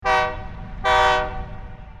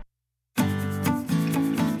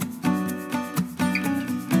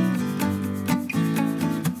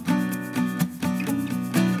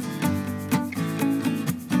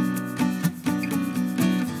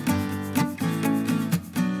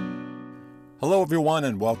Hello everyone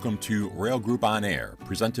and welcome to Rail Group On Air,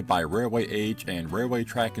 presented by Railway Age and Railway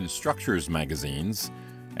Track and Structures magazines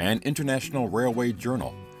and International Railway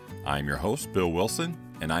Journal. I'm your host, Bill Wilson,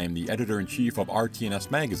 and I am the editor-in-chief of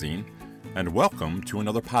RTNS Magazine, and welcome to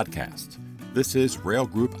another podcast. This is Rail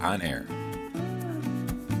Group On Air.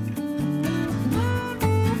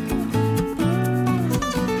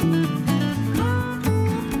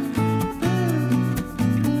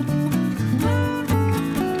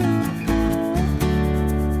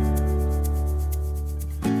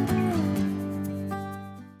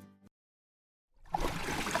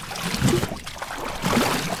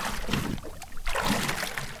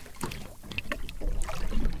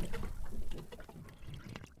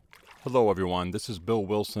 Hello everyone, this is Bill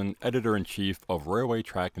Wilson, editor-in-chief of Railway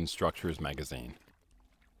Track and Structures magazine.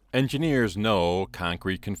 Engineers know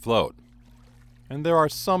concrete can float, and there are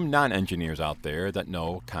some non-engineers out there that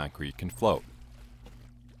know concrete can float.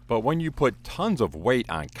 But when you put tons of weight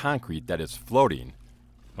on concrete that is floating,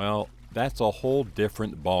 well, that's a whole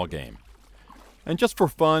different ballgame. And just for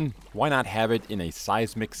fun, why not have it in a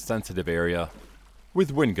seismic sensitive area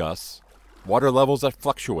with wind gusts, water levels that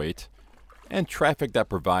fluctuate, and traffic that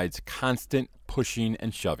provides constant pushing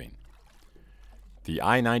and shoving. The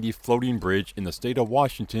I-90 floating bridge in the state of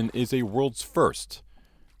Washington is a world's first,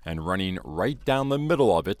 and running right down the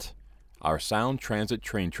middle of it are Sound Transit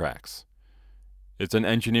train tracks. It's an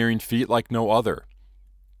engineering feat like no other.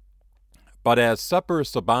 But as Sepper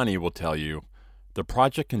Sobhani will tell you, the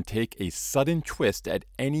project can take a sudden twist at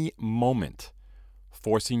any moment,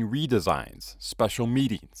 forcing redesigns, special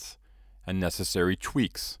meetings, and necessary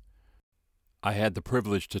tweaks. I had the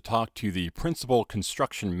privilege to talk to the principal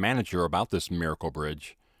construction manager about this miracle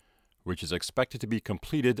bridge, which is expected to be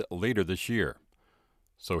completed later this year.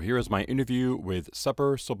 So here is my interview with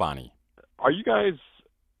Sepper Sobhani. Are you guys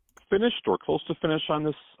finished or close to finish on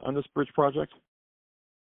this bridge project?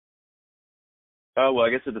 Well,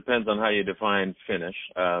 I guess it depends on how you define finish.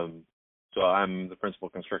 So I'm the principal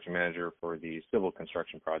construction manager for the civil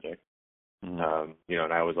construction project.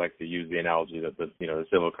 And I always like to use the analogy that the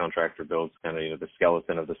civil contractor builds kind of, the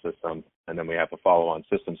skeleton of the system, and then we have a follow-on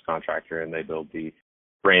systems contractor, and they build the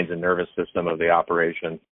brains and nervous system of the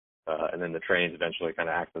operation, and then the trains eventually kind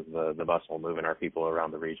of act as the muscle moving our people around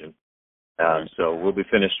the region. So we'll be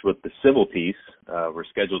finished with the civil piece. We're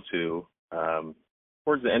scheduled to,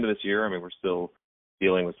 towards the end of this year. I mean, we're still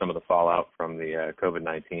dealing with some of the fallout from the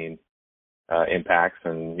COVID-19 impacts,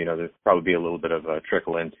 and there'll probably be a little bit of a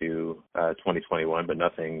trickle into 2021, but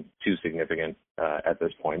nothing too significant at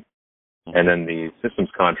this point. And then the systems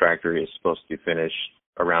contractor is supposed to finish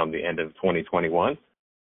around the end of 2021,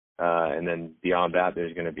 and then beyond that,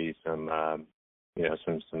 there's going to be some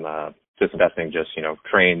system testing, just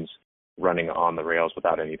trains running on the rails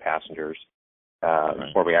without any passengers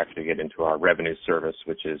before we actually get into our revenue service,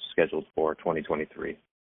 which is scheduled for 2023.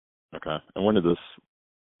 Okay. And when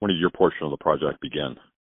did your portion of the project begin?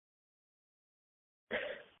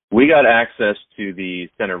 We got access to the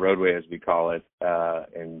center roadway, as we call it,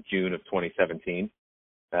 in June of 2017,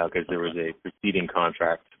 because there was a preceding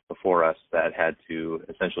contract before us that had to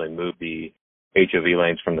essentially move the HOV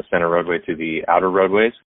lanes from the center roadway to the outer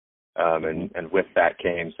roadways. And with that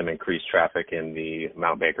came some increased traffic in the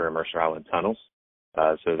Mount Baker and Mercer Island tunnels.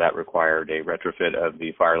 So that required a retrofit of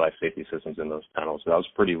the fire life safety systems in those tunnels. So that was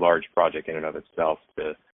a pretty large project in and of itself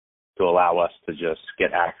to allow us to just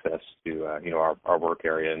get access to our work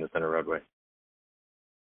area in the center roadway.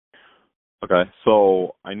 Okay,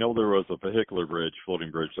 so I know there was a vehicular bridge, floating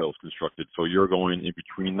bridge that was constructed. So you're going in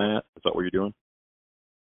between that? Is that what you're doing?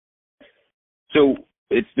 So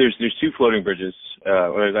there's two floating bridges.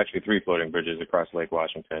 There's actually three floating bridges across Lake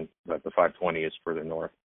Washington, but the 520 is further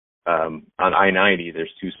north. On I-90,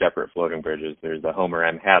 there's two separate floating bridges. There's the Homer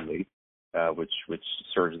M. Hadley, which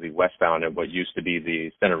serves the westbound of what used to be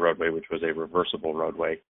the center roadway, which was a reversible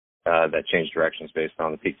roadway that changed directions based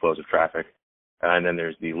on the peak flows of traffic. And then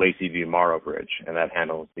there's the Lacey View Morrow Bridge, and that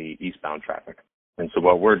handles the eastbound traffic. And so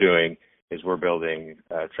what we're doing is we're building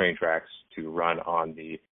train tracks to run on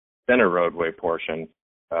the center roadway portion,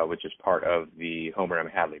 which is part of the Homer M.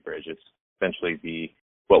 Hadley Bridge. It's essentially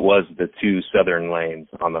what was the two southern lanes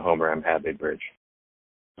on the Homer M. Hadley Bridge.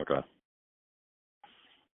 Okay.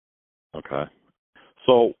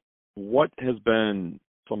 So what has been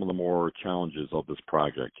some of the more challenges of this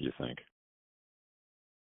project, do you think?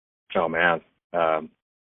 Oh, man.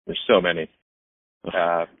 There's so many.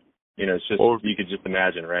 It's just, you could just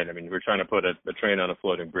imagine, right? I mean, we're trying to put a train on a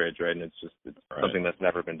floating bridge, right? And it's something that's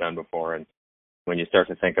never been done before. And when you start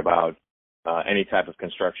to think about any type of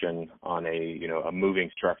construction on a moving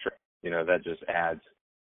structure, that just adds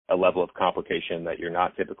a level of complication that you're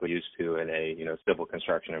not typically used to in a, civil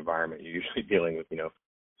construction environment. You're usually dealing with,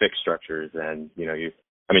 fixed structures and,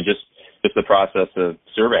 just the process of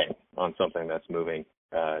surveying on something that's moving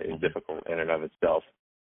is difficult in and of itself.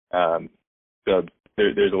 So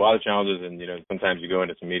there's a lot of challenges, and, sometimes you go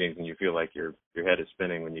into some meetings and you feel like your head is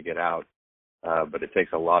spinning when you get out. But it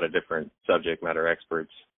takes a lot of different subject matter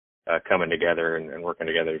experts coming together and working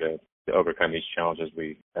together to overcome these challenges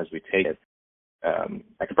as we take it.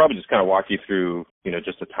 I could probably just kind of walk you through,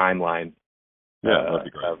 just a timeline that'd be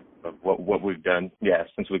great. of what we've done,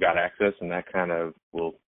 since we got access, and that kind of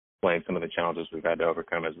will explain some of the challenges we've had to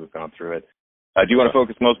overcome as we've gone through it. Do you want to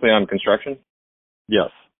focus mostly on construction? Yes.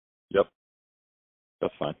 Yep.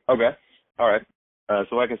 That's fine. Okay. All right.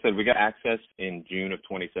 So like I said, we got access in June of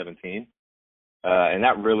 2017. And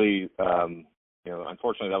that really,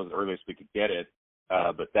 unfortunately, that was the earliest we could get it.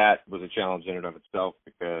 But that was a challenge in and of itself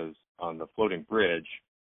because on the floating bridge,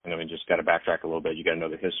 just got to backtrack a little bit. You got to know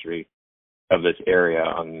the history of this area.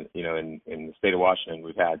 In the state of Washington,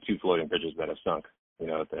 we've had 2 floating bridges that have sunk,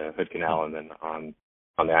 at the Hood Canal and then on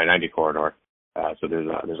the I-90 corridor. So there's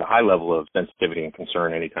a high level of sensitivity and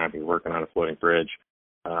concern anytime you're working on a floating bridge.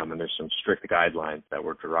 And there's some strict guidelines that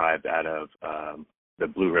were derived out of the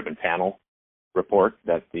Blue Ribbon Panel report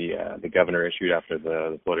that the governor issued after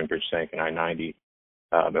the floating bridge sank in I-90.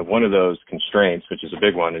 But one of those constraints, which is a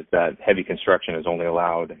big one, is that heavy construction is only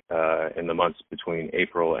allowed in the months between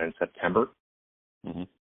April and September. Mm-hmm.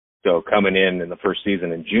 So coming in the first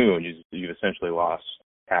season in June, you've essentially lost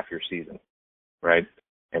half your season, right?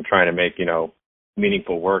 And trying to make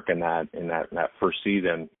meaningful work in that first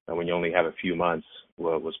season when you only have a few months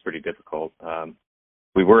was pretty difficult.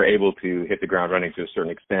 We were able to hit the ground running to a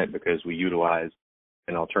certain extent because we utilized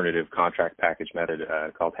an alternative contract package method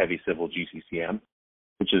called Heavy Civil GCCM,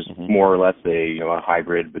 which is more or less a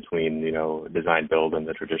hybrid between design build and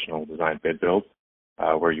the traditional design bid build,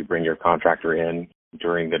 where you bring your contractor in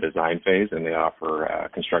during the design phase and they offer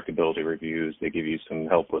constructability reviews. They give you some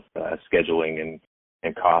help with scheduling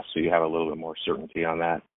and costs, so you have a little bit more certainty on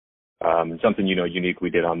that. And something unique we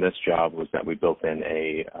did on this job was that we built in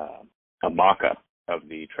a mock-up of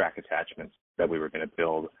the track attachments that we were going to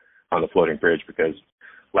build on the floating bridge, because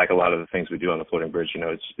like a lot of the things we do on the floating bridge,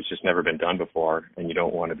 it's just never been done before, and you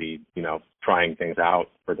don't want to be, trying things out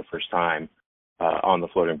for the first time on the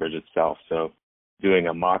floating bridge itself. So doing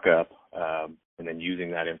a mock-up and then using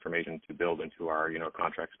that information to build into our,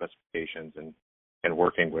 contract specifications and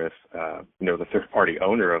working with, the third-party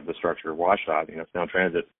owner of the structure, WashDOT, Sound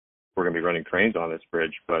Transit. We're going to be running trains on this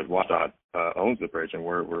bridge, but WashDOT owns the bridge, and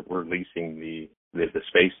we're leasing the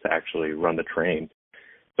space to actually run the train.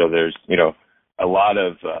 So there's, a lot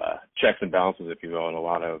of checks and balances, if you will, and a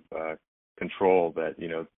lot of control that,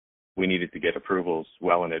 we needed to get approvals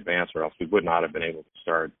well in advance, or else we would not have been able to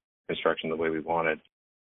start construction the way we wanted.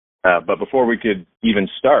 But before we could even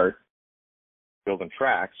start building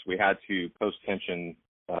tracks, we had to post-tension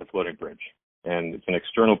the floating bridge. And it's an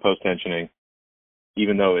external post-tensioning.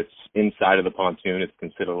 Even though it's inside of the pontoon, it's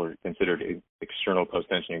considered external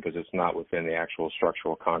post-tensioning because it's not within the actual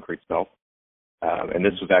structural concrete itself. And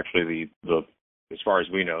this was actually the as far as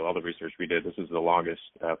we know, all the research we did, this is the longest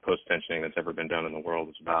post-tensioning that's ever been done in the world.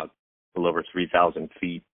 It's about a little over 3,000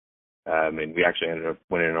 feet. And we actually ended up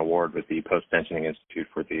winning an award with the Post-Tensioning Institute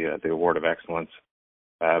for the Award of Excellence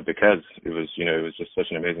because it was just such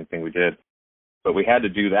an amazing thing we did. But we had to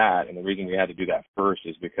do that, and the reason we had to do that first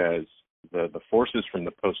is because the forces from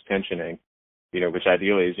the post-tensioning, which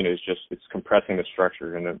ideally is, it's compressing the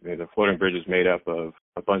structure, and the floating bridge is made up of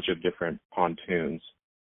a bunch of different pontoons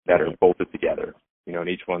that are bolted together, and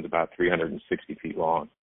each one's about 360 feet long.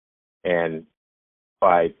 And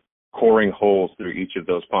by coring holes through each of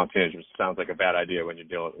those pontoons, which sounds like a bad idea when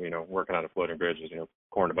you're working on a floating bridge, is,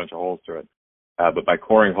 coring a bunch of holes through it. But by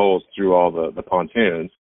coring holes through all the pontoons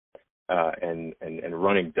and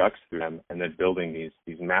running ducts through them, and then building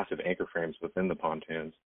these massive anchor frames within the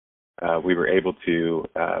pontoons, we were able to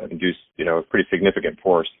induce, a pretty significant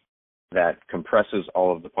force that compresses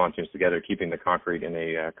all of the pontoons together, keeping the concrete in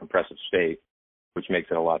a compressive state, which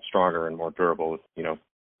makes it a lot stronger and more durable.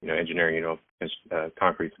 Engineering,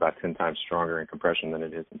 concrete's about 10 times stronger in compression than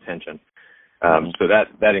it is in tension. So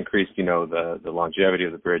that increased, the longevity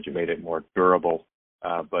of the bridge. It made it more durable.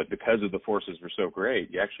 But because of the forces were so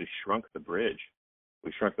great, you actually shrunk the bridge.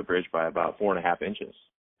 We shrunk the bridge by about 4.5 inches.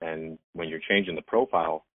 And when you're changing the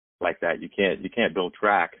profile like that, you can't build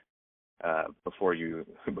track before you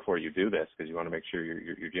do this, because you want to make sure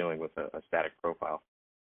you're dealing with a static profile.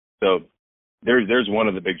 So there's one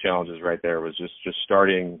of the big challenges right there, was just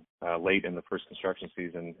starting late in the first construction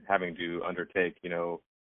season, having to undertake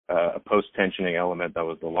a post-tensioning element that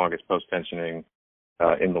was the longest post-tensioning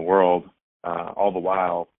in the world, all the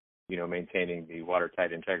while, maintaining the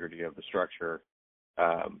watertight integrity of the structure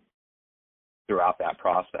throughout that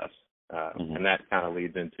process. And that kind of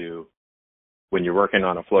leads into when you're working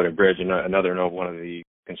on a floating bridge, one of the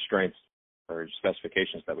constraints or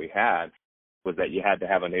specifications that we had was that you had to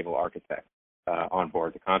have a naval architect on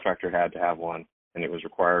board. The contractor had to have one, and it was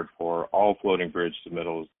required for all floating bridge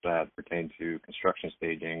submittals that pertain to construction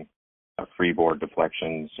staging, freeboard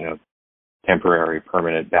deflections, temporary,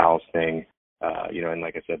 permanent ballasting, and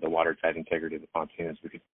like I said, the watertight integrity of the pontoons.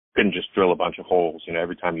 We couldn't just drill a bunch of holes.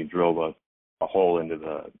 Every time you drill a hole into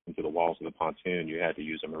the walls of the pontoon, you had to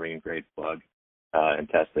use a marine grade plug and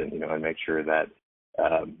test it, and make sure that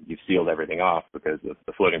you've sealed everything off, because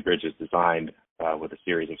the floating bridge is designed with a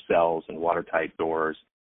series of cells and watertight doors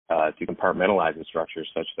to compartmentalize the structure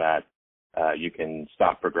such that you can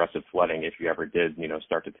stop progressive flooding if you ever did,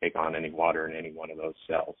 start to take on any water in any one of those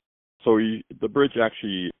cells. So the bridge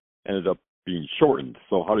actually ended up being shortened.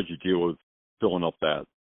 So how did you deal with filling up that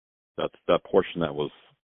portion that was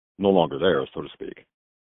no longer there, so to speak?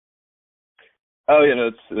 Oh,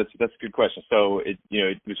 that's a good question. So it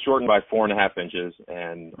was shortened by 4.5 inches,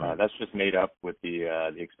 and that's just made up with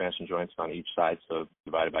the expansion joints on each side. So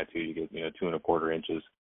divided by 2, you get 2.25 inches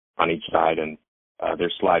on each side, and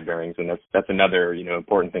there's slide bearings, and that's another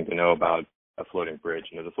important thing to know about a floating bridge.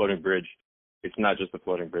 The floating bridge, it's not just a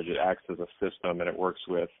floating bridge; it acts as a system, and it works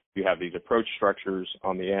with, you have these approach structures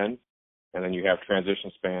on the end, and then you have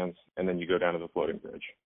transition spans, and then you go down to the floating bridge.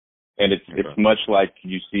 And it's much like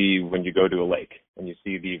you see when you go to a lake and you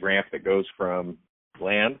see the ramp that goes from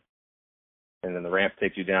land, and then the ramp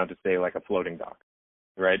takes you down to, say, like a floating dock,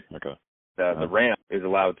 right? Okay. The ramp is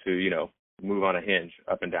allowed to, move on a hinge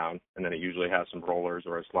up and down, and then it usually has some rollers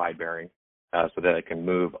or a slide bearing so that it can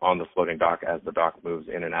move on the floating dock as the dock moves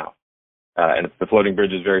in and out. And the floating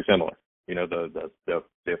bridge is very similar.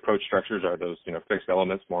 The approach structures are those, fixed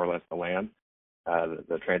elements, more or less the land.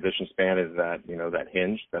 The transition span is that, that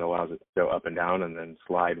hinge that allows it to go up and down and then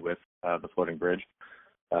slide with the floating bridge.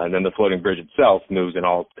 And then the floating bridge itself moves in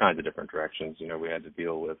all kinds of different directions. We had to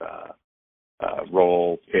deal with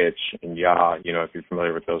roll, pitch, and yaw. If you're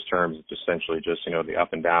familiar with those terms, it's essentially just, the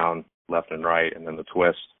up and down, left and right, and then the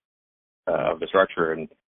twist of the structure. And,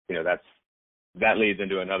 that leads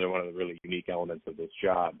into another one of the really unique elements of this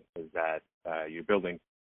job, is that you're building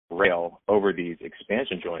rail over these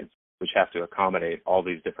expansion joints, which have to accommodate all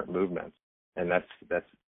these different movements. And that's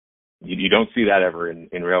you don't see that ever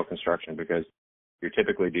in rail construction, because you're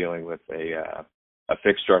typically dealing with a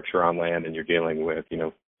fixed structure on land, and you're dealing with,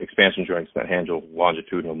 expansion joints that handle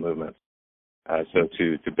longitudinal movements. So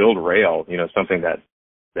to build rail, something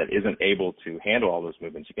that isn't able to handle all those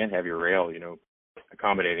movements, you can't have your rail,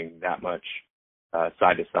 accommodating that much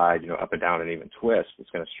side to side, up and down, and even twist. It's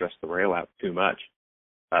going to stress the rail out too much.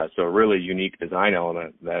 So a really unique design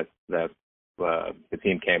element that the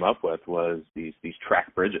team came up with was these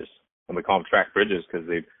track bridges, and we call them track bridges because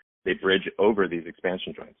they bridge over these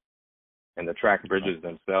expansion joints. And the track bridges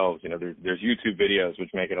themselves, there's YouTube videos which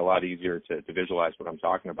make it a lot easier to visualize what I'm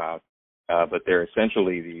talking about. But they're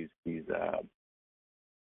essentially these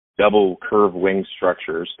double curve wing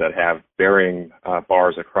structures that have bearing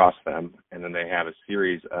bars across them, and then they have a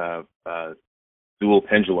series of dual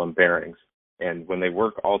pendulum bearings. And when they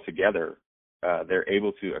work all together, they're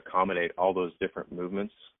able to accommodate all those different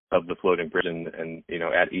movements of the floating bridge, and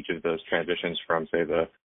at each of those transitions from, say, the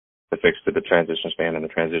fixed to the transition span and the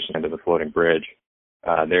transition into the floating bridge,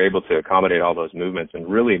 they're able to accommodate all those movements and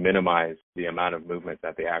really minimize the amount of movement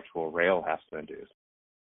that the actual rail has to induce.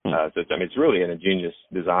 So it's really an ingenious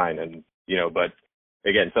design, and but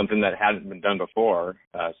again, something that hadn't been done before.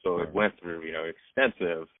 So it went through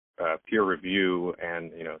extensive peer review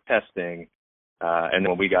and testing. And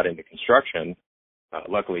then when we got into construction,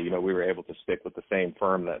 luckily, we were able to stick with the same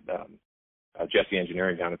firm that Jesse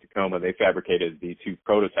Engineering down in Tacoma. They fabricated the 2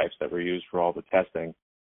 prototypes that were used for all the testing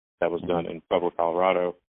that was done in Pueblo,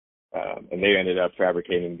 Colorado. And they ended up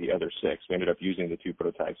fabricating the other 6. We ended up using the 2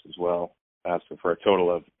 prototypes as well. So for a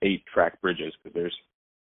total of 8 track bridges, because there's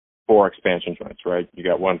 4 expansion joints, right? You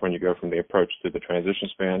got one when you go from the approach to the transition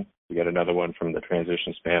span. You got another one from the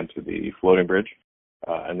transition span to the floating bridge.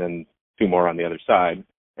 And then 2 more on the other side,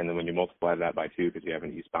 and then when you multiply that by 2, because you have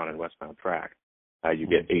an eastbound and westbound track, you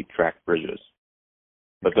get 8 track bridges.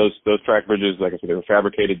 But those track bridges, like I said, they were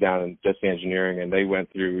fabricated down in Jesse Engineering, and they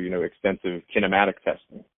went through extensive kinematic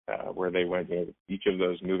testing, where they went, each of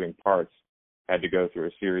those moving parts had to go through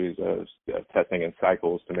a series of testing and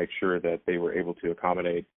cycles to make sure that they were able to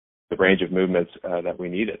accommodate the range of movements that we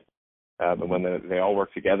needed. And when they all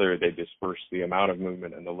work together, they disperse the amount of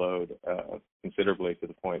movement and the load considerably, to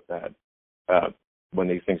the point that when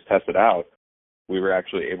these things tested out, we were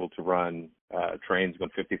actually able to run trains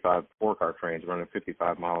with 4-car trains running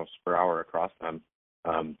 55 miles per hour across them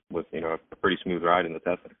with, a pretty smooth ride in the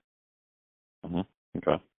testing. Mm-hmm.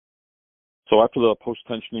 Okay. So after the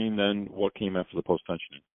post-tensioning, then what came after the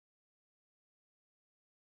post-tensioning?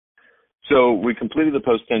 So we completed the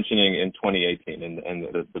post-tensioning in 2018, and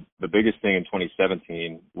the biggest thing in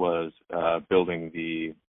 2017 was building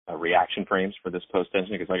the reaction frames for this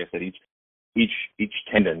post-tensioning, because like I said, each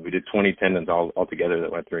tendon, we did 20 tendons all together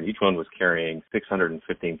that went through, and each one was carrying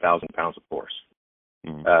 615,000 pounds of force.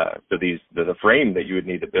 Mm-hmm. So the frame that you would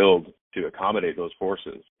need to build to accommodate those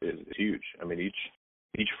forces is huge. I mean,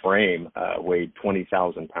 each frame weighed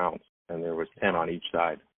 20,000 pounds, and there was 10 on each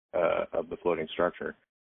side of the floating structure.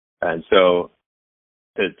 And so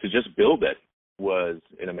to just build it was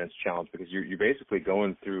an immense challenge, because you're basically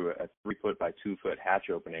going through a 3-foot by 2-foot hatch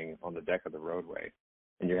opening on the deck of the roadway,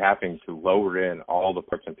 and you're having to lower in all the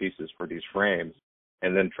parts and pieces for these frames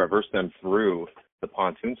and then traverse them through the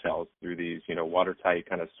pontoon cells, through these, watertight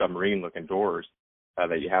kind of submarine-looking doors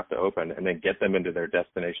that you have to open, and then get them into their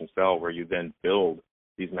destination cell, where you then build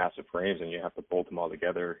these massive frames, and you have to bolt them all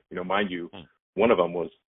together. Mind you, one of them was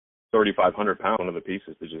 3,500 pounds, one of the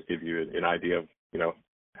pieces, to just give you an idea of,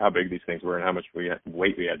 how big these things were and how much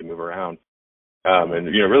weight we had to move around. And,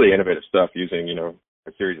 really innovative stuff, using,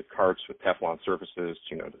 a series of carts with Teflon surfaces,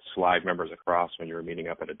 to slide members across when you were meeting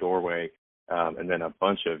up at a doorway, and then a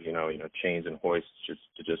bunch of, chains and hoists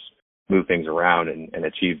to just move things around and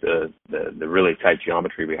achieve the really tight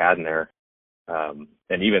geometry we had in there.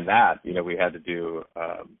 And even that, we had to do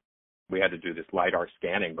this LiDAR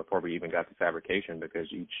scanning before we even got to fabrication, because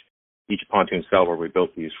each pontoon cell where we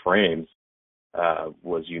built these frames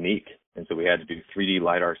was unique. And so we had to do 3D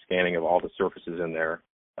LiDAR scanning of all the surfaces in there.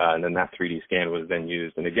 And then that 3D scan was then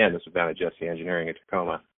used. And again, this was down at Jesse Engineering in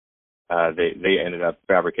Tacoma. They ended up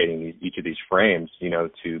fabricating each of these frames,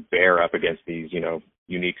 to bear up against these,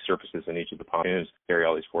 unique surfaces in each of the pontoons, to carry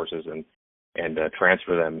all these forces and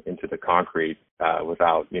transfer them into the concrete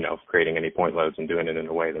without, creating any point loads, and doing it in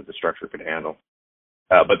a way that the structure could handle.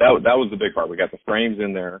 But that was the big part. We got the frames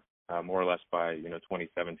in there more or less by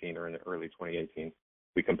 2017 or in the early 2018.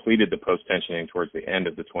 We completed the post-tensioning towards the end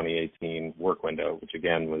of the 2018 work window, which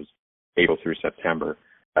again was April through September.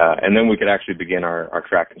 And then we could actually begin our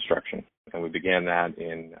track construction. And we began that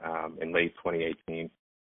in late 2018,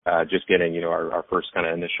 just getting, our first kind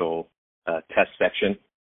of initial test section,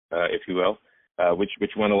 if you will, which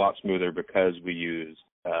went a lot smoother, because we used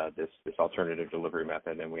this alternative delivery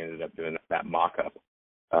method, and we ended up doing that mock-up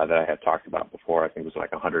that I had talked about before. I think it was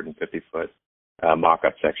like a 150-foot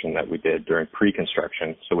mock-up section that we did during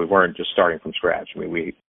pre-construction. So we weren't just starting from scratch. I mean,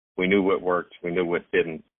 we knew what worked, we knew what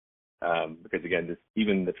didn't, because again,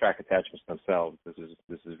 even the track attachments themselves, this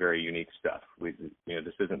is very unique stuff.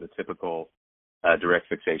 This isn't the typical direct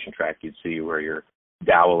fixation track you'd see, where you're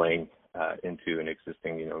doweling into an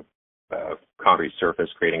existing, concrete surface,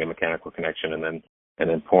 creating a mechanical connection, and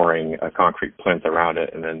then pouring a concrete plinth around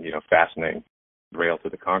it, and then fastening the rail to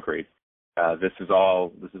the concrete. This is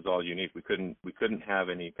all unique. We couldn't have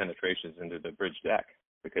any penetrations into the bridge deck,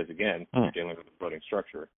 because again, you're dealing with a floating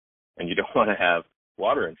structure, and you don't want to have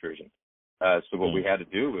water intrusion. So what we had to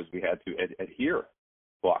do was we had to adhere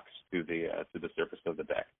blocks to the surface of the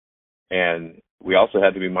deck. And we also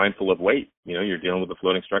had to be mindful of weight. You're dealing with a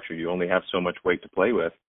floating structure. You only have so much weight to play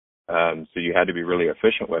with. So you had to be really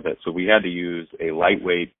efficient with it. So we had to use a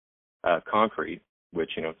lightweight concrete,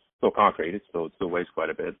 which, still concrete, it still weighs quite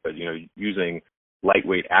a bit, but, using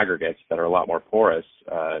lightweight aggregates that are a lot more porous,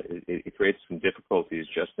 it creates some difficulties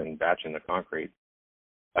just in batching the concrete.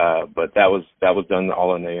 But that was done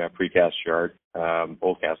all in a precast yard.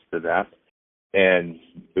 Oldcast did that. And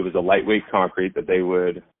it was a lightweight concrete that they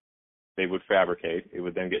would fabricate. It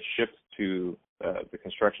would then get shipped to the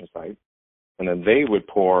construction site, and then they would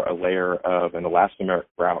pour a layer of an elastomeric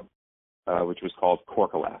grout, which was called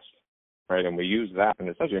Cork-Elast, right? And we used that, and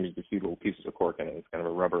essentially you can see little pieces of cork in it. It's kind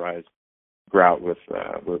of a rubberized grout with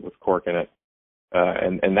cork in it,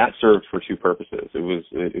 and that served for two purposes.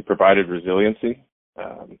 It provided resiliency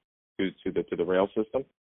to the rail system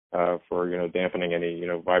for dampening any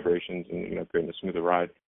vibrations and creating a smoother ride.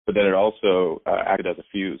 But then it also acted as a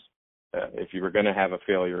fuse. If you were going to have a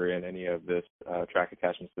failure in any of this track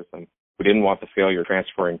attachment system, we didn't want the failure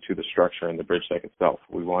transferring to the structure and the bridge deck itself.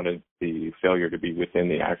 We wanted the failure to be within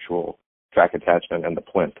the actual track attachment and the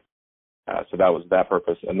plinth. So that was that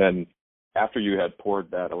purpose. And then after you had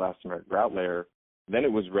poured that elastomeric grout layer, then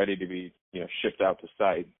it was ready to be shipped out to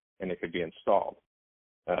site, and it could be installed.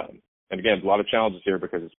 And again, a lot of challenges here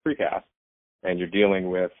because it's precast, and you're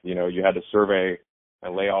dealing with, you had to survey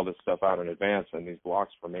and lay all this stuff out in advance, and these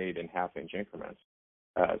blocks were made in half-inch increments.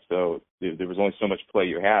 So there was only so much play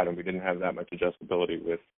you had, and we didn't have that much adjustability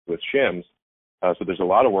with shims. So there's a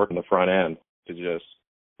lot of work in the front end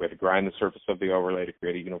we had to grind the surface of the overlay to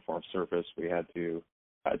create a uniform surface. We had to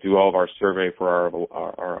do all of our survey for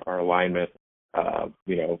our alignment,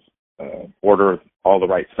 order all the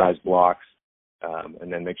right size blocks,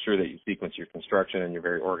 and then make sure that you sequence your construction and you're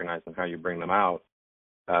very organized on how you bring them out,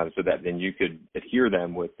 so that then you could adhere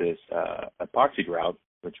them with this epoxy grout,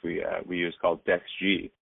 which we use called Dex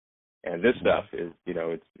G. And this stuff is,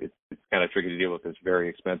 it's kind of tricky to deal with. It's very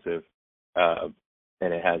expensive,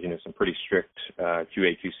 and it has, some pretty strict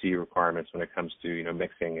QA/QC requirements when it comes to,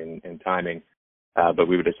 mixing and timing. But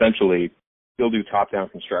we would essentially still do top-down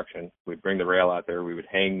construction. We'd bring the rail out there. We would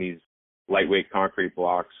hang these lightweight concrete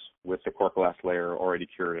blocks with the Cork-Less layer already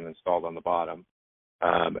cured and installed on the bottom.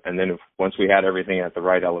 And then once we had everything at the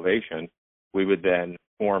right elevation, we would then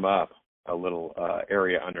form up a little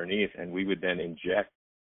area underneath, and we would then inject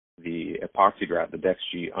the epoxy grout, the Dex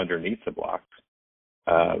G, underneath the blocks,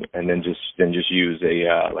 and then just use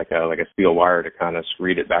a steel wire to kind of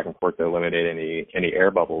screed it back and forth to eliminate any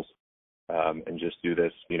air bubbles, and just do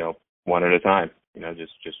this, one at a time.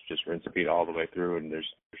 Just rinse and repeat all the way through, and there's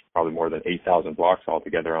probably more than 8,000 blocks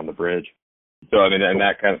altogether on the bridge. So I mean, and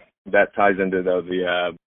that ties into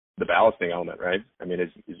the ballasting element, right? I mean,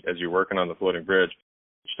 as you're working on the floating bridge,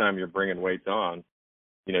 each time you're bringing weights on,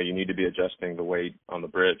 you need to be adjusting the weight on the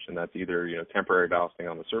bridge, and that's either temporary ballasting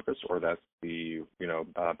on the surface, or that's the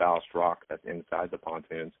ballast rock that's inside the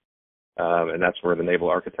pontoons, and that's where the naval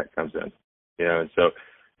architect comes in. And so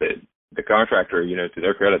the contractor, to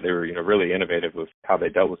their credit, they were really innovative with how they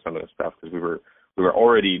dealt with some of this stuff, because we were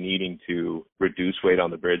already needing to reduce weight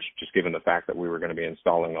on the bridge, just given the fact that we were going to be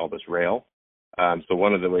installing all this rail. So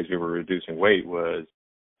one of the ways we were reducing weight was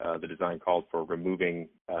the design called for removing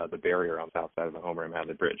the barrier on the south side of the home rim out of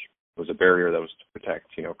the bridge. It was a barrier that was to protect,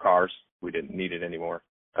 cars. We didn't need it anymore.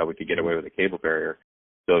 We could get away with a cable barrier.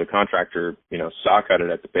 So the contractor, saw cut it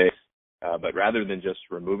at the base, but rather than just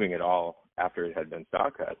removing it all after it had been saw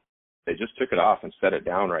cut, they just took it off and set it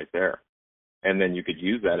down right there. And then you could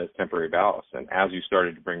use that as temporary ballast. And as you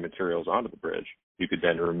started to bring materials onto the bridge, you could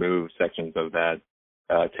then remove sections of that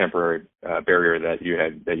temporary barrier that you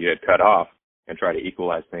had cut off, and try to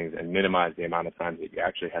equalize things and minimize the amount of times that you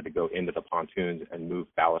actually had to go into the pontoons and move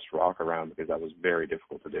ballast rock around, because that was very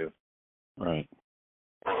difficult to do. Right.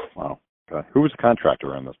 Wow. Okay. Who was the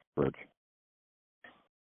contractor on this bridge?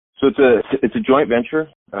 So it's a joint venture.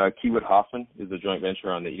 Kiewit Hoffman is the joint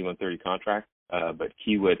venture on the E-130 contract, but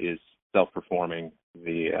Kiewit is self-performing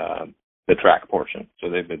the track portion. So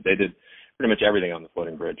they did pretty much everything on the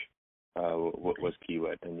floating bridge. Was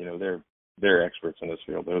Kiewit, and they're experts in this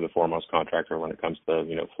field. They're the foremost contractor when it comes to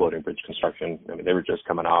floating bridge construction. I mean, they were just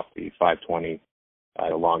coming off the 520,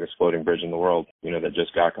 the longest floating bridge in the world, that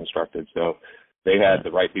just got constructed. So they had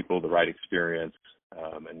the right people, the right experience,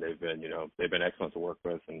 and they've been excellent to work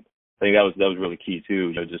with. And I think that was really key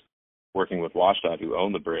too. Just working with WashDOT, who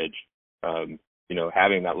owned the bridge,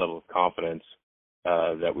 having that level of confidence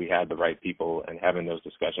that we had the right people, and having those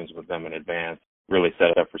discussions with them in advance really set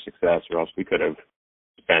it up for success. Or else we could have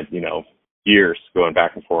spent years going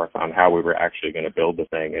back and forth on how we were actually going to build the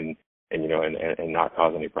thing, and not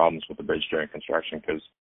cause any problems with the bridge during construction, because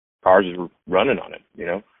cars are running on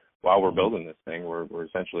it. While we're building this thing, we're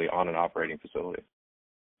essentially on an operating facility.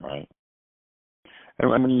 Right. And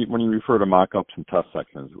when you refer to mock-ups and test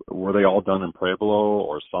sections, were they all done in Pueblo,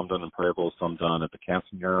 or some done in Pueblo, some done at the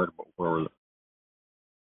casting yard? Where were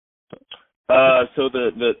So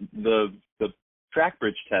the track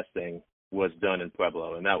bridge testing was done in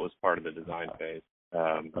Pueblo, and that was part of the design phase.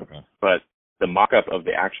 Okay. But the mock-up of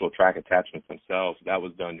the actual track attachments themselves, that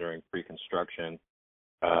was done during pre-construction,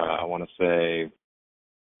 I want to say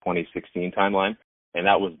 2016 timeline, and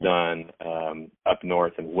that was done up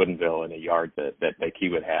north in Woodinville in a yard that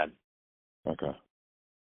Kiewit had. Okay.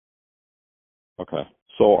 Okay.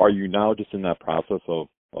 So are you now just in that process of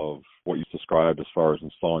what you described as far as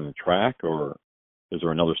installing the track, or is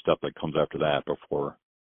there another step that comes after that before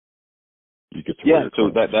you get to so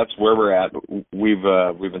that's where we're at.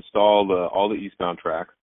 We've installed all the eastbound track.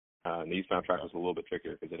 And the eastbound track was a little bit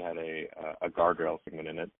trickier because it had a guardrail segment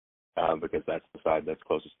in it, because that's the side that's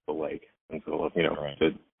closest to the lake. And so, right.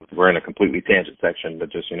 We're in a completely tangent section,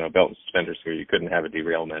 but just, belt and suspenders here. You couldn't have a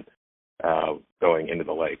derailment going into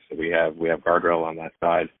the lake. So we have guardrail on that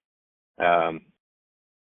side.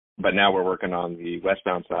 But now we're working on the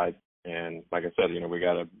westbound side. And like I said, we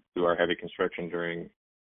got to do our heavy construction during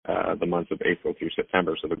the months of April through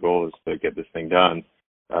September. So the goal is to get this thing done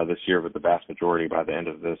this year with the vast majority by the end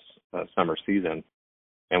of this summer season.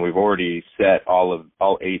 And we've already set all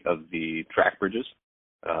 8 of the track bridges.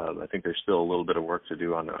 I think there's still a little bit of work to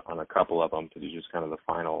do on a couple of them to do just kind of the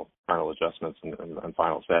final adjustments and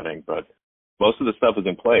final setting. But most of the stuff is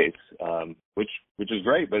in place, which is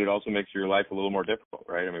great, but it also makes your life a little more difficult,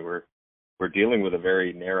 right? I mean, we're dealing with a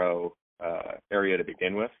very narrow area to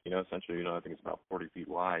begin with. Essentially, I think it's about 40 feet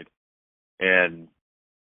wide, and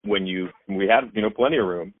we had plenty of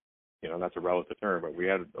room. That's a relative term, but we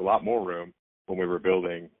had a lot more room when we were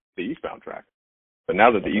building the eastbound track. But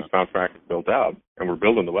now that the eastbound track is built out and we're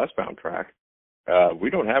building the westbound track,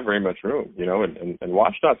 we don't have very much room. And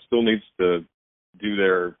WashDOT still needs to do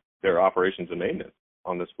their operations and maintenance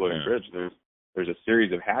on this floating bridge. There's a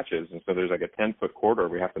series of hatches, and so there's like a 10-foot corridor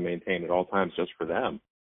we have to maintain at all times just for them.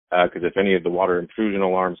 Because if any of the water intrusion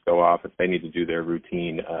alarms go off, if they need to do their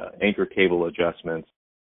routine anchor cable adjustments,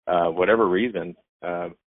 whatever reason,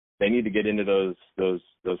 they need to get into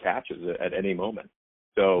those hatches at any moment.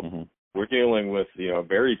 So we're dealing with a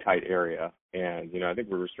very tight area, and I think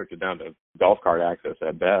we're restricted down to golf cart access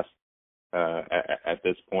at best at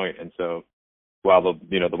this point. And so while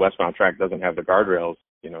the westbound track doesn't have the guardrails,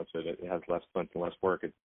 so that it has less length and less work,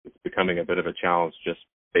 it's becoming a bit of a challenge just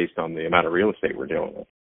based on the amount of real estate we're dealing with.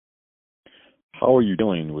 How are you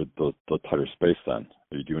dealing with the tighter space then?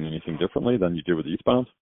 Are you doing anything differently than you did with eastbound?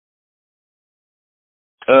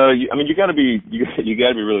 You got to be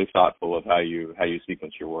really thoughtful of how you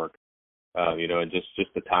sequence your work, and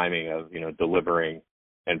just the timing of delivering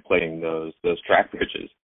and plating those track bridges.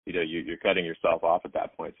 You're cutting yourself off at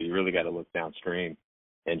that point, so you really got to look downstream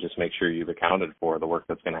and just make sure you've accounted for the work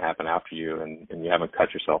that's going to happen after you, and you haven't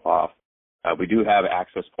cut yourself off. We do have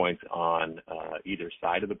access points on either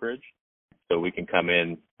side of the bridge, so we can come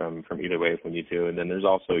in from either way if we need to. And then there's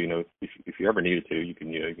also, if you ever needed to, you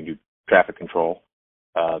can do traffic control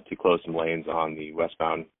to close some lanes on the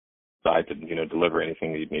westbound side to deliver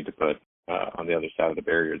anything that you'd need to put on the other side of the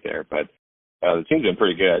barrier there. But the team's been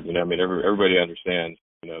pretty good. Everybody understands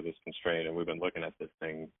this constraint, and we've been looking at this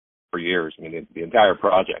thing for years. The entire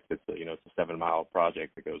project, it's a 7-mile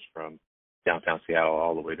project that goes from downtown Seattle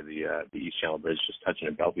all the way to the East Channel Bridge, just touching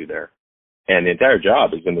at Bellevue there. And the entire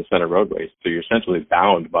job is in the center roadways, so you're essentially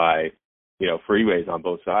bound by freeways on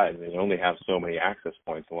both sides, and you only have so many access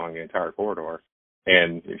points along the entire corridor.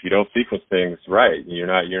 And if you don't sequence things right, you're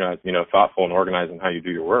not thoughtful and organized in how you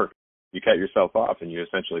do your work, you cut yourself off and you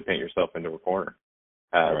essentially paint yourself into a corner.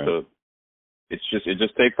 Right. So it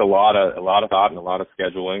just takes a lot of thought and a lot of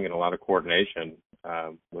scheduling and a lot of coordination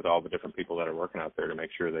with all the different people that are working out there to make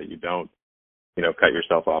sure that you don't cut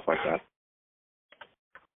yourself off like that.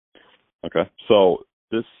 Okay, so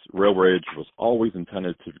this rail bridge was always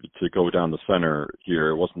intended to go down the center here.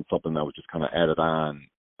 It wasn't something that was just kind of added on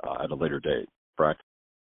at a later date, correct?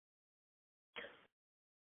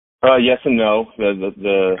 Yes and no.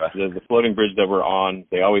 The floating bridge that we're on,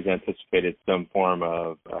 they always anticipated some form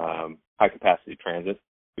of high capacity transit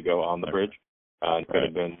to go on the bridge. It could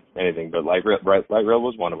have been anything, but light rail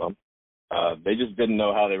was one of them. They just didn't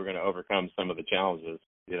know how they were going to overcome some of the challenges,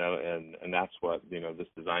 and that's what this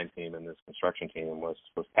design team and this construction team was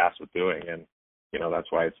tasked with doing, and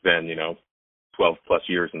that's why it's been 12 plus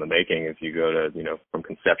years in the making. If you go to from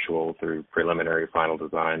conceptual through preliminary final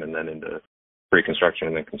design and then into pre-construction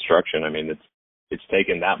and then construction, it's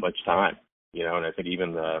taken that much time, and I think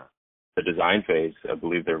even the design phase, I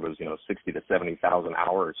believe there was 60 to 70,000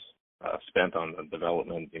 hours spent on the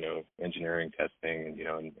development, engineering, testing,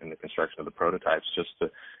 and the construction of the prototypes, just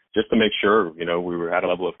to make sure we were at a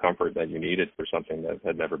level of comfort that you needed for something that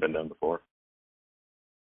had never been done before.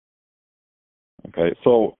 Okay,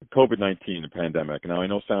 so COVID-19, the pandemic. Now I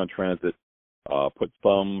know Sound Transit put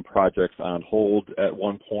some projects on hold at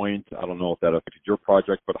one point. I don't know if that affected your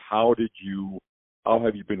project, but how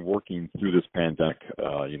have you been working through this pandemic?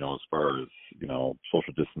 As far as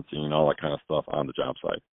social distancing and all that kind of stuff on the job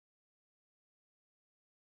site.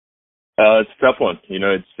 It's a tough one.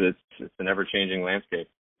 It's an ever-changing landscape.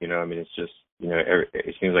 It's just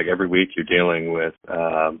it seems like every week you're dealing with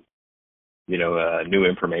new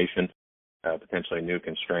information, potentially new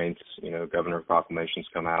constraints. Governor proclamations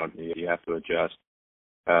come out. You have to adjust.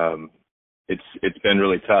 It's been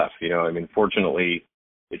really tough. Fortunately,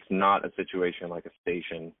 it's not a situation like a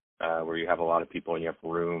station where you have a lot of people and you have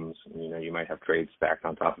rooms. You might have trades stacked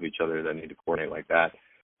on top of each other that need to coordinate like that.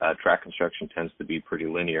 Track construction tends to be pretty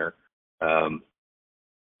linear.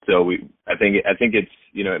 So I think it's,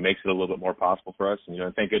 it makes it a little bit more possible for us.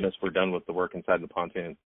 And, thank goodness we're done with the work inside the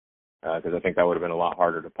pontoon, because I think that would have been a lot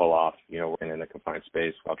harder to pull off, working in a confined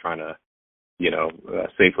space while trying to,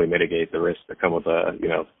 safely mitigate the risks that come with,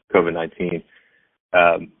 COVID-19.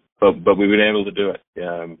 But we've been able to do it.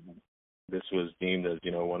 This was deemed as,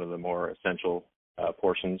 one of the more essential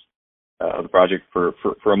portions of the project for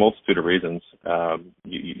a multitude of reasons.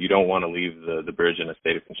 You don't want to leave the bridge in a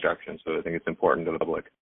state of construction, so I think it's important to the public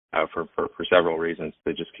for several reasons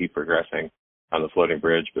to just keep progressing on the floating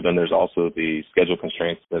bridge. But then there's also the schedule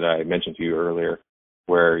constraints that I mentioned to you earlier,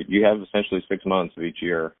 where you have essentially 6 months of each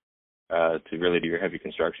year to really do your heavy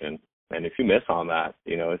construction. And if you miss on that,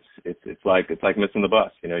 it's like missing the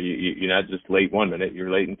bus. You're not just late 1 minute,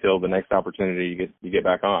 you're late until the next opportunity you get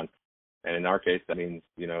back on. And in our case, that means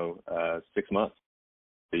 6 months.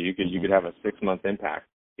 So you could have a 6-month impact,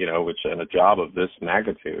 which in a job of this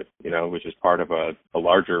magnitude, which is part of a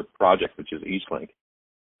larger project, which is Eastlink.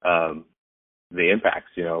 The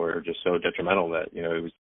impacts, were just so detrimental that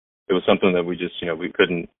it was something that we just we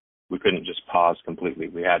couldn't just pause completely.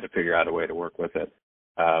 We had to figure out a way to work with it.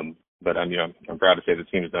 But I'm proud to say the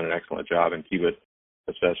team has done an excellent job, and Kiewit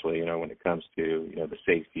especially, when it comes to the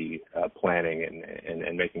safety planning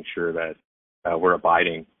and making sure that we're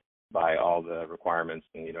abiding by all the requirements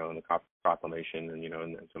and and the proclamation and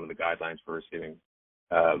and some of the guidelines for receiving.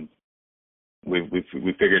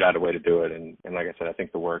 We figured out a way to do it, and like I said, I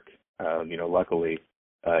think the work luckily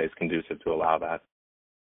is conducive to allow that.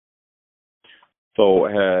 So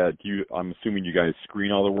I'm assuming you guys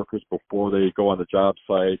screen all the workers before they go on the job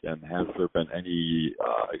site, and has there been any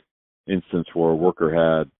instance where a worker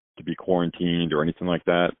had to be quarantined or anything like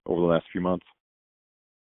that over the last few months?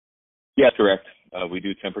 Yeah, correct. We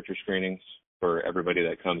do temperature screenings for everybody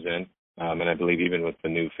that comes in, and I believe even with the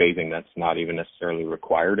new phasing, that's not even necessarily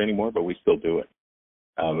required anymore, but we still do it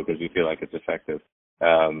because we feel like it's effective.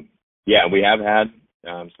 We have had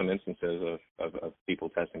some instances of people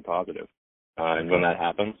testing positive. And when that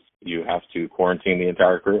happens, you have to quarantine the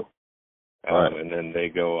entire crew. Right. And then they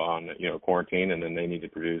go on, quarantine, and then they need to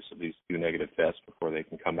produce at least 2 negative tests before they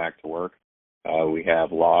can come back to work. We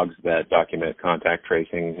have logs that document contact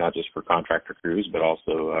tracing, not just for contractor crews, but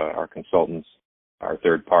also our consultants, our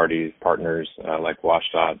third-party partners like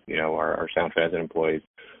WashDOT, our Sound Transit employees.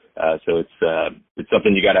 So it's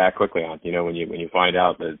something you got to act quickly on. When you find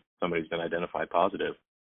out that somebody's been identified positive,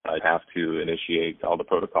 I'd have to initiate all the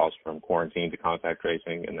protocols from quarantine to contact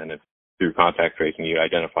tracing, and then if through contact tracing you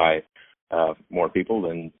identify more people,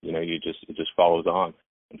 then it just follows on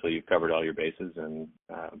until you've covered all your bases and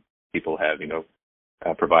people have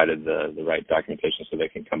provided the right documentation so they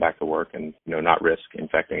can come back to work and not risk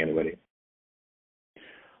infecting anybody.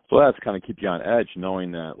 So that's kind of keep you on edge,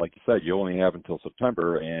 knowing that, like you said, you only have until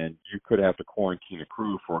September, and you could have to quarantine a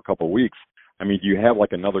crew for a couple of weeks. I mean, do you have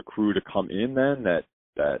like another crew to come in then that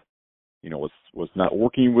was not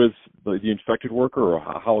working with the infected worker, or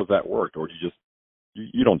how has that worked? Or do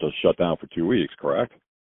you don't just shut down for 2 weeks, correct?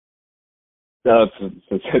 No,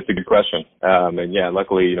 it's a good question. And yeah,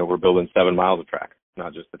 luckily, we're building 7 miles of track,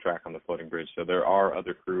 not just the track on the floating bridge. So there are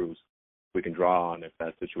other crews we can draw on if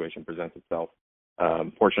that situation presents itself.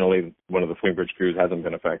 Fortunately, one of the floating bridge crews hasn't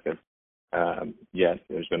been affected yet.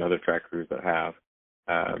 There's been other track crews that have.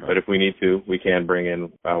 But if we need to, we can bring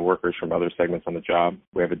in workers from other segments on the job.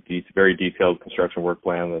 We have a very detailed construction work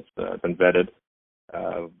plan that's been vetted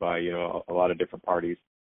by a lot of different parties,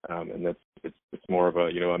 and it's more of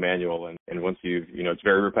a manual. And once it's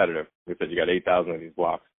very repetitive. We said you got 8,000 of these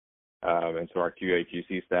blocks, and so our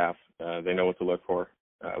QA/QC staff they know what to look for.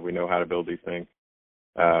 We know how to build these things,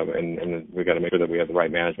 and we got to make sure that we have the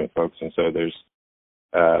right management folks. And so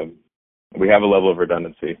we have a level of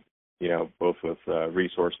redundancy. Both with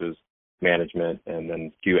resources management and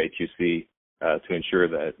then QA/QC to ensure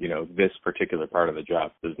that, this particular part of the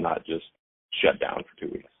job does not just shut down for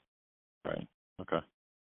 2 weeks. Right. Okay.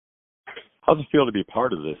 How does it feel to be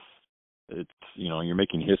part of this? It's, you're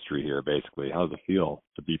making history here, basically. How does it feel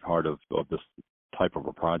to be part of this type of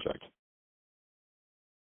a project?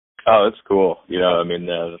 Oh, it's cool.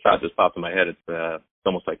 The thought just popped in my head. It's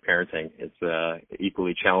almost like parenting. It's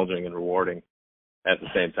equally challenging and rewarding at the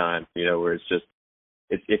same time, where it's just,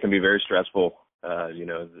 it can be very stressful.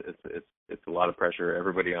 It's a lot of pressure.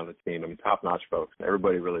 Everybody on the team, top-notch folks.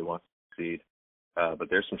 Everybody really wants to succeed. But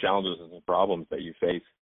there's some challenges and some problems that you face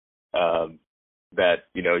that,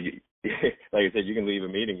 like I said, you can leave a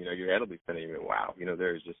meeting, your head will be spinning. Wow,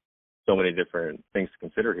 there's just so many different things to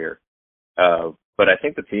consider here. But I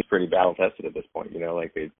think the team's pretty battle tested at this point.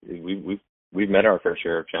 We've met our fair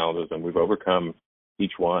share of challenges and we've overcome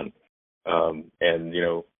each one. And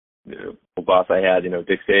the boss I had,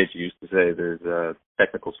 Dick Sage, used to say there's a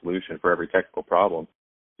technical solution for every technical problem.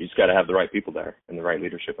 You just got to have the right people there and the right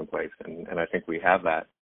leadership in place. And I think we have that.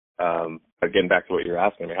 But getting back to what you're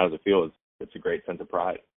asking, how does it feel? it's a great sense of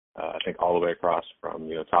pride. I think all the way across from,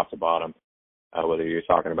 top to bottom, whether you're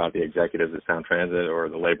talking about the executives at Sound Transit or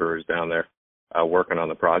the laborers down there working on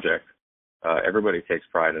the project, everybody takes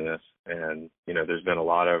pride in this. And, there's been a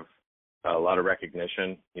lot of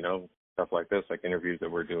recognition, stuff like this, like interviews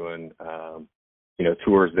that we're doing,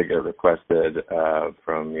 tours that get requested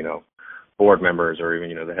from, board members, or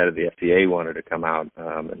even, the head of the FDA wanted to come out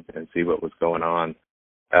and see what was going on.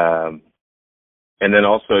 And then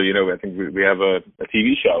also, I think we have a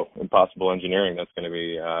TV show, Impossible Engineering, that's going to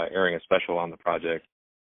be airing a special on the project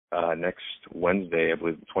next Wednesday, I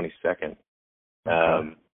believe the 22nd.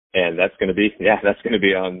 Okay. And that's going to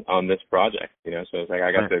be on this project, so it's like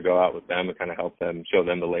I got to go out with them and kind of help them, show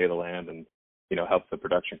them the lay of the land, and, help the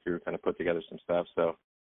production crew kind of put together some stuff. So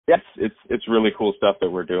yes, it's really cool stuff that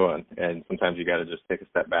we're doing. And sometimes you got to just take a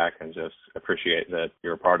step back and just appreciate that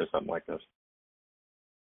you're a part of something like this.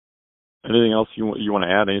 Anything else you want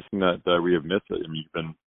to add? Anything that we have missed? I mean, you've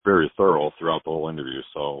been very thorough throughout the whole interview.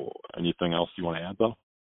 So anything else you want to add, though?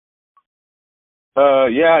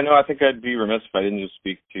 Yeah, no, I think I'd be remiss if I didn't just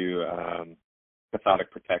speak to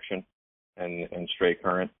cathodic protection and stray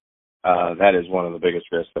current. That is one of the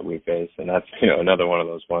biggest risks that we face, and that's another one of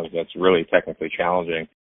those ones that's really technically challenging.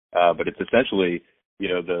 But it's essentially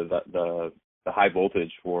the high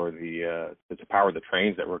voltage for to power the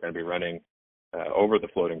trains that we're going to be running over the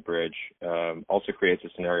floating bridge also creates a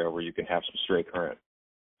scenario where you can have some stray current.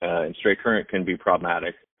 And stray current can be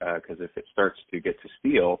problematic because if it starts to get to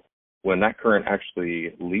steel, when that current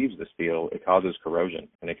actually leaves the steel, it causes corrosion,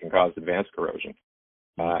 and it can cause advanced corrosion.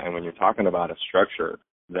 And when you're talking about a structure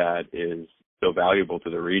that is so valuable to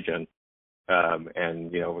the region,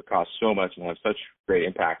 and would cost so much and have such great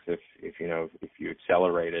impacts if you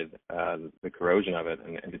accelerated the corrosion of it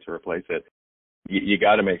and needed to replace it, you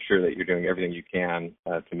got to make sure that you're doing everything you can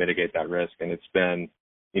to mitigate that risk. And it's been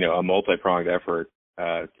a multi-pronged effort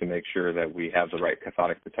to make sure that we have the right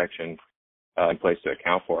cathodic protection in place to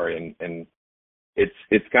account for it. And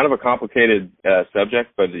it's kind of a complicated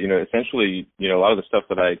subject, but essentially a lot of the stuff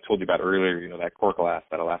that I told you about earlier, that core glass,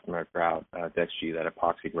 that elastomeric grout, DexG, that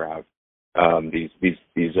epoxy grout,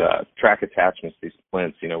 these track attachments, these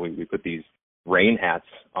splints, we put these rain hats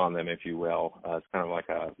on them, if you will. It's kind of like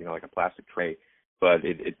a plastic tray, but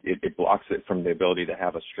it blocks it from the ability to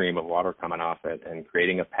have a stream of water coming off it and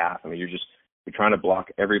creating a path. I mean, you're trying to block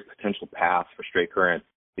every potential path for stray current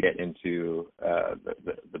to get into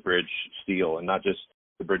the bridge steel, and not just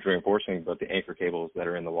the bridge reinforcing, but the anchor cables that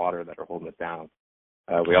are in the water that are holding it down.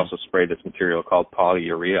 We also sprayed this material called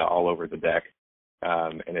polyurea all over the deck,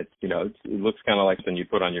 and it looks kind of like something you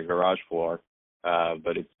put on your garage floor,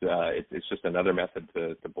 but it's just another method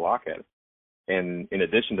to block it. And in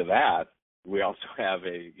addition to that, we also have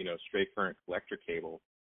a stray current collector cable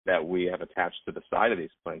that we have attached to the side of these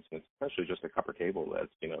splints, and it's essentially just a copper cable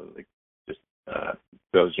that's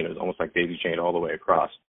goes almost like daisy chain all the way across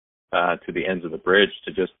to the ends of the bridge,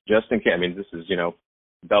 to just in case. I mean, this is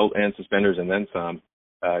belt and suspenders and then some,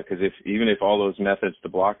 because even if all those methods to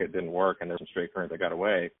block it didn't work and there's some stray current that got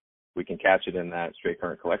away, we can catch it in that stray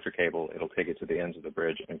current collector cable. It'll take it to the ends of the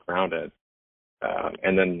bridge and ground it.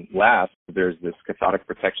 And then last, there's this cathodic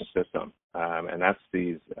protection system, and that's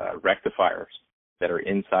these rectifiers that are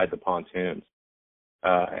inside the pontoons.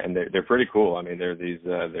 And they're pretty cool. I mean,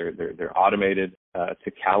 they're automated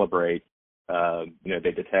to calibrate.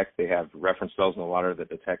 They have reference cells in the water that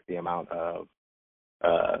detect the amount of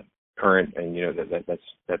current and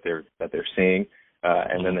that they're seeing,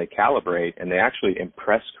 and then they calibrate, and they actually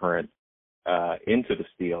impress current into the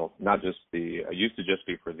steel. Not just it used to just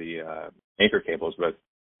be for the anchor cables, but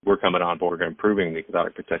we're coming on board and improving the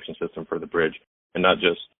cathodic protection system for the bridge, and not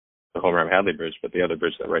just the Homer Hadley Bridge, but the other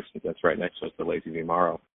bridge that's right next to us, the Lazy V.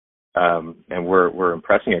 Morrow. And we're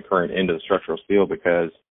impressing a current into the structural steel because,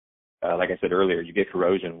 like I said earlier, you get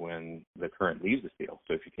corrosion when the current leaves the steel.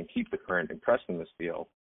 So if you can keep the current impressed in the steel,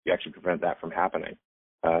 you actually prevent that from happening.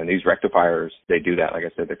 And these rectifiers, they do that. Like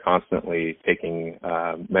I said, they're constantly taking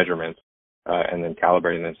measurements and then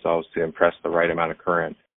calibrating themselves to impress the right amount of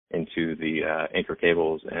current into the anchor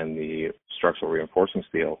cables and the structural reinforcing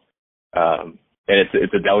steel. And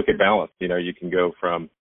it's a delicate balance. You can go from,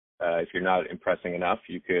 if you're not impressing enough,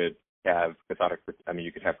 you could have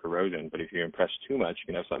you could have corrosion, but if you impress too much, you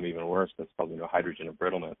can have something even worse. That's called, hydrogen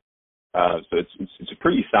embrittlement. So it's a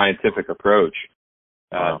pretty scientific approach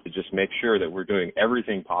to just make sure that we're doing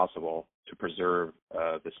everything possible to preserve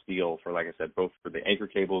the steel for, like I said, both for the anchor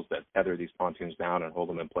cables that tether these pontoons down and hold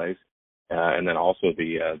them in place, and then also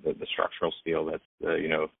the structural steel that's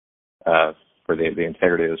for the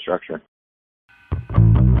integrity of the structure.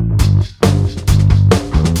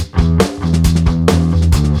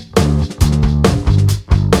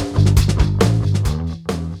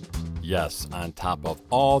 success on top of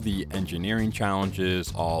all the engineering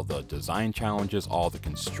challenges, all the design challenges, all the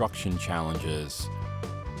construction challenges,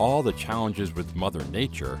 all the challenges with Mother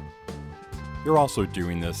Nature, you're also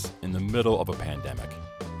doing this in the middle of a pandemic.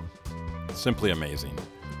 Simply amazing.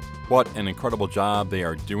 What an incredible job they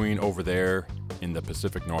are doing over there in the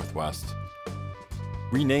Pacific Northwest.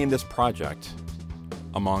 We named this project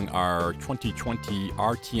among our 2020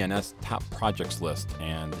 RTNS top projects list,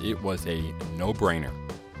 and it was a no-brainer.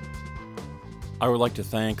 I would like to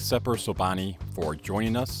thank Sepper Sobhani for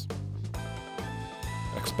joining us.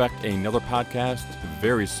 Expect another podcast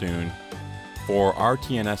very soon for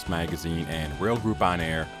RTNS Magazine and Rail Group On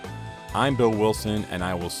Air. I'm Bill Wilson, and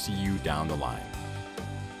I will see you down the line.